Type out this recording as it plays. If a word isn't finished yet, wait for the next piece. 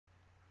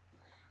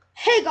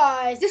Hey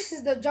guys, this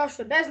is the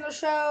Joshua Besner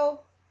Show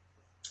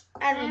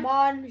and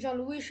Ramon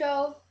Jean-Louis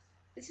Show.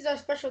 This is our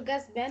special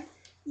guest, Ben.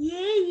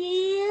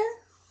 Yeah.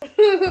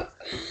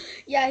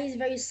 Yeah, he's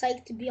very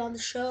psyched to be on the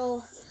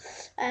show.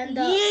 And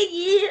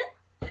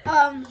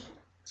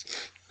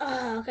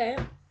okay.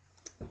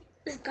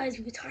 This guy's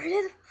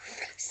retarded.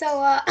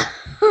 So I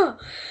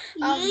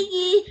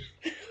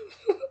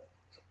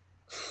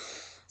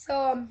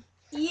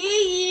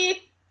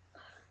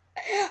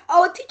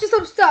will teach you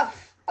some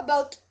stuff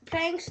about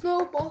playing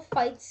snowball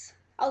fights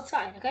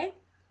outside, okay?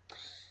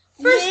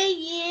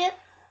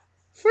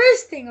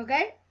 First thing,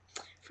 okay?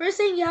 First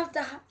thing you have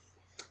to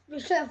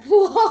reset a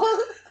pool.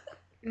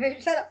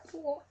 Reset a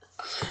pool.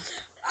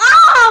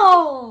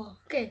 Oh!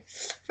 Okay.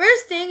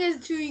 First thing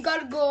is you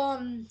gotta go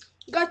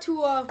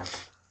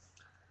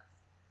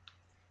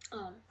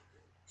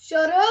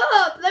Shut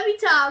up. Let me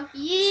talk.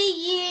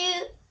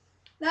 Yeah.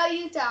 Now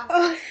you talk.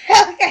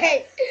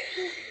 Okay.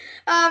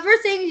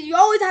 First thing is you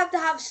always have to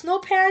have snow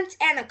pants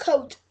and a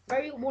coat.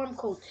 Very warm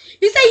coat.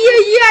 You say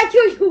yeah, I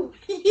kill you.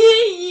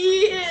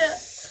 Yeah.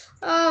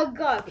 Oh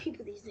god,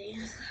 people these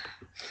days.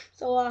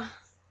 So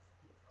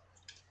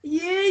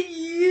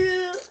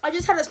Yeah. I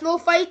just had a snowball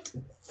fight.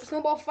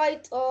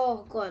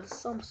 Oh god,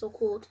 I'm so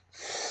cold.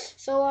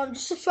 So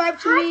just subscribe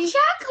to me.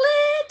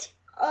 Chocolate.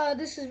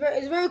 This is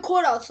it's very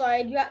cold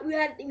outside. We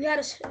had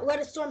a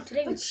storm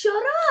today. But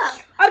shut up.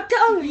 I'm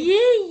telling you.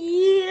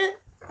 Yeah.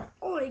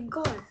 Oh my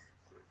god.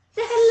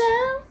 Say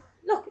hello.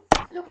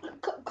 Look,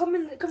 come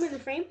in the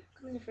frame.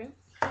 Come in the frame.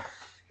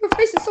 Your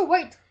face is so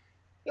white.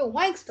 Yo,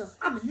 wankster.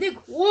 I'm a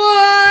nigga.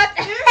 What?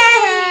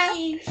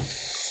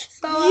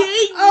 So,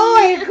 oh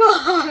my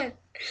god.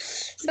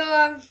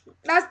 So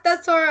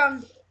that's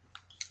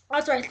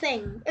our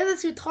thing. If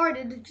it's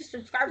retarded, just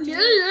subscribe to me.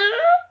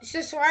 Just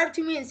subscribe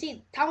to me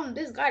and tell him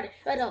this guy to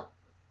shut up.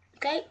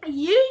 Okay?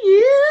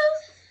 Yeah.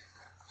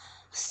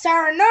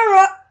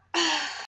 Sayonara.